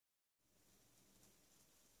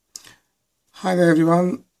Hi there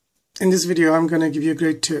everyone. In this video I'm going to give you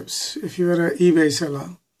great tips. If you are an eBay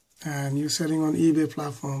seller and you're selling on eBay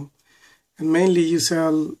platform and mainly you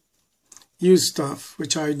sell used stuff,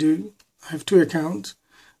 which I do. I have two accounts,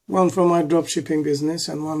 one for my dropshipping business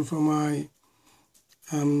and one for my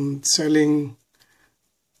selling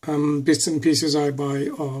bits and pieces I buy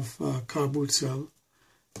of car boot sell.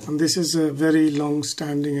 And this is a very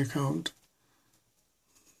long-standing account.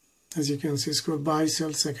 As you can see, it's called buy,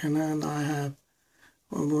 sell, second hand. I have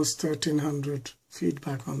almost 1,300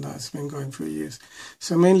 feedback on that. It's been going for years.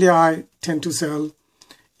 So mainly I tend to sell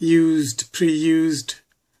used, pre-used,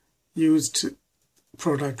 used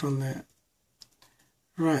product on there.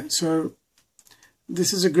 Right, so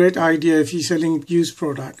this is a great idea if you're selling used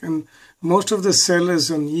product. And most of the sellers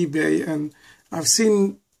on eBay, and I've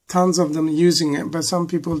seen tons of them using it, but some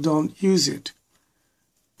people don't use it.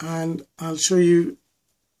 And I'll show you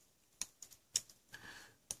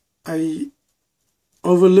I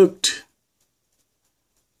overlooked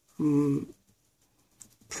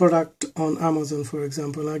product on Amazon, for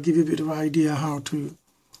example. I'll give you a bit of idea how to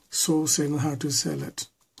source it and how to sell it.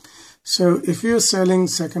 So if you're selling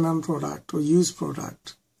second-hand product or used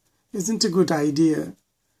product, isn't it a good idea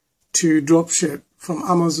to dropship from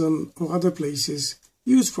Amazon or other places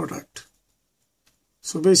used product?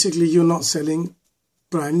 So basically you're not selling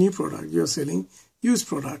brand new product, you're selling used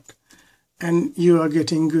product. And you are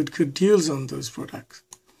getting good deals on those products.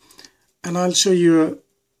 And I'll show you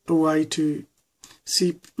a way to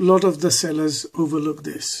see. A lot of the sellers overlook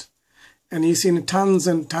this. And you've seen tons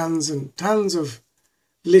and tons and tons of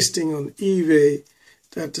listing on eBay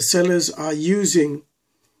that the sellers are using.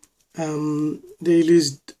 They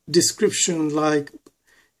use description like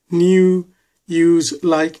new, use,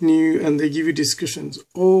 like new, and they give you descriptions.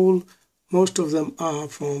 Most of them are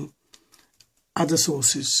from other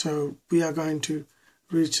sources. So we are going to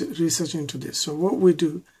research into this. So what we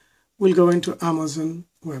do, we'll go into Amazon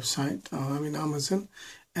website, Amazon,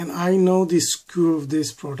 and I know the SKU of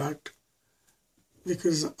this product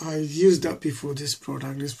because I've used that before, this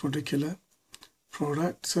product, this particular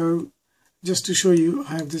product. So just to show you,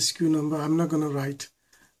 I have the SKU number. I'm not going to write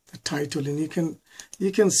the title, and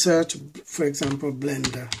you can search, for example,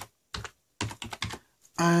 blender,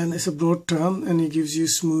 and it's a broad term, and it gives you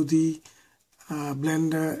smoothie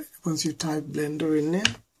blender. Once you type blender in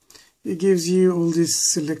there, it gives you all this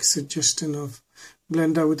select suggestion of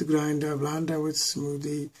blender with grinder, blender with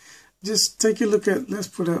smoothie. Just take a look at, let's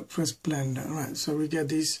press blender. Right, so we get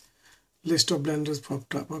this list of blenders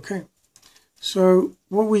popped up. Okay, so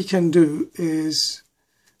what we can do is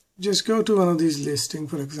just go to one of these listings,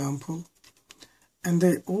 for example, and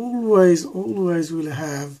they always will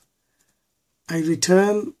have a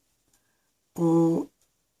return, or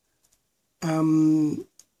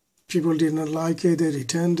people did not like it, they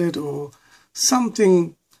returned it, or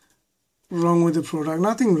something wrong with the product.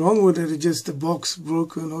 Nothing wrong with it, it's just the box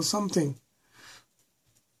broken or something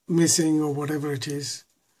missing or whatever it is.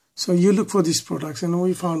 So you look for these products, and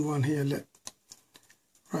we found one here.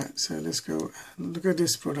 Right, so let's go and look at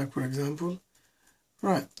this product, for example.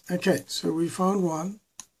 Right, okay, so we found one,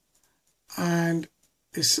 and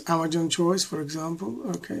it's Amazon choice, for example.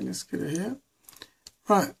 Okay, let's get it here.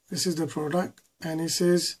 Right, this is the product, and it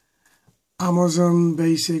says Amazon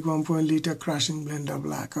basic 1.0 liter crashing blender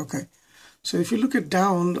black. Okay, so if you look at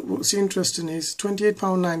down, what's interesting is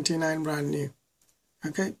 £28.99 brand new.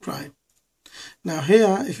 Okay, prime. Now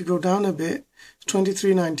here, if you go down a bit,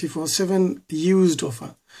 £23.94, 7 used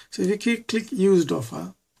offer. So if you click used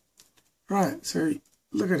offer, right, so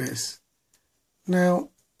look at this. Now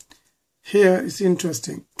here it's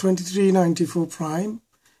interesting, £23.94 prime,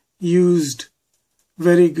 used,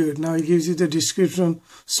 very good. Now it gives you the description: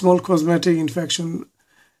 small cosmetic infection,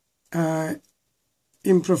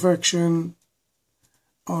 imperfection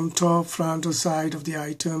on top, front or side of the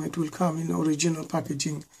item. It will come in original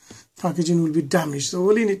packaging. Packaging will be damaged. So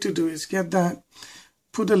all you need to do is get that,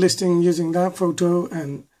 put a listing using that photo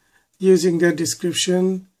and using that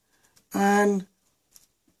description, and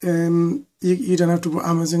you don't have to put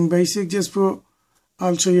Amazon basic, just put,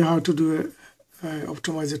 I'll show you how to do it,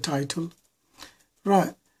 optimize the title.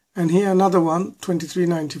 Right, and here another one,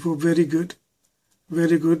 £23.94,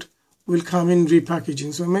 very good, will come in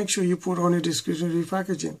repackaging. So make sure you put on your description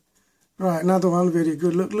repackaging. Right, another one, very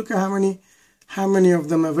good. Look at how many of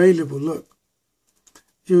them available. Look,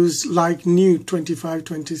 use like new,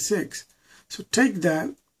 25.26. So take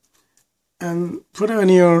that and put on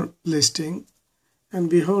your listing, and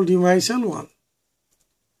behold, you might sell one.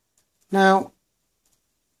 Now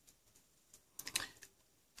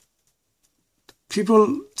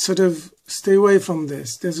people sort of stay away from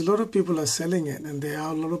this. There's a lot of people are selling it, and there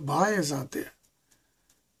are a lot of buyers out there.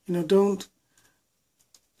 You know,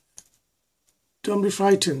 don't be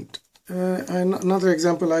frightened. And another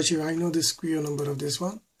example I show, I know the SKU number of this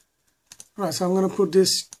one. Right, so I'm going to put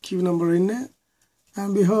this SKU number in there,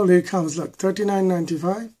 and behold, here it comes. Look,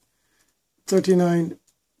 $39.95,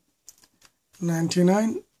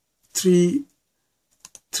 $39.99, three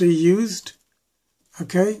used.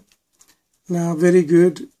 Okay, now very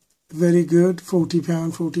good, £40,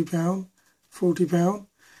 £40.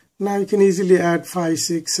 Now you can easily add 5,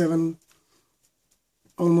 6, 7,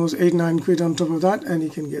 almost 8, 9 quid on top of that, and you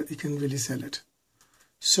can really sell it.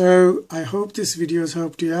 So I hope this video has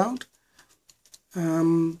helped you out.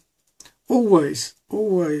 Always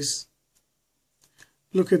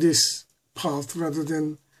look at this path rather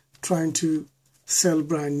than trying to sell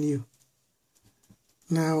brand new.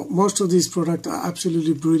 Now, most of these products are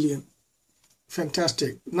absolutely brilliant,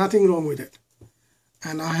 fantastic, nothing wrong with it,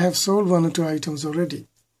 and I have sold 1 or 2 items already.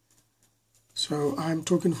 So I'm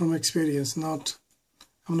talking from experience, I'm not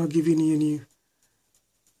giving you any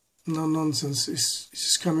nonsense. It's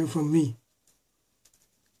just coming from me.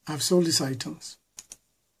 I've sold these items.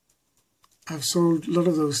 I've sold a lot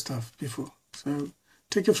of those stuff before. So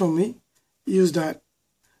take it from me. Use that.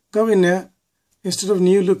 Go in there. Instead of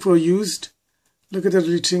new, look for used. Look at the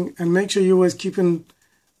rating and make sure you always keeping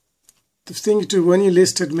the thing to when you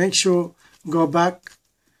listed. Make sure go back.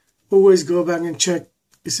 Always go back and check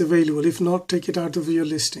it's available. If not, take it out of your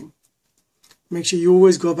listing. Make sure you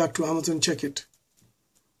always go back to Amazon, check it.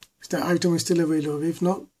 If the item is still available. If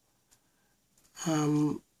not,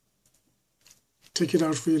 take it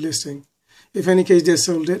out for your listing. If any case they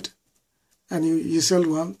sold it and you sold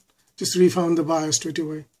one, just refund the buyer straight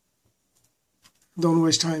away. Don't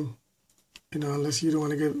waste time, unless you don't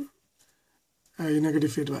want to give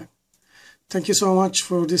negative feedback. Thank you so much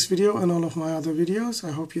for this video and all of my other videos.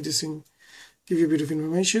 I hope this thing give you a bit of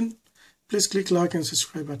information. Please click like and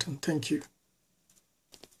subscribe button. Thank you.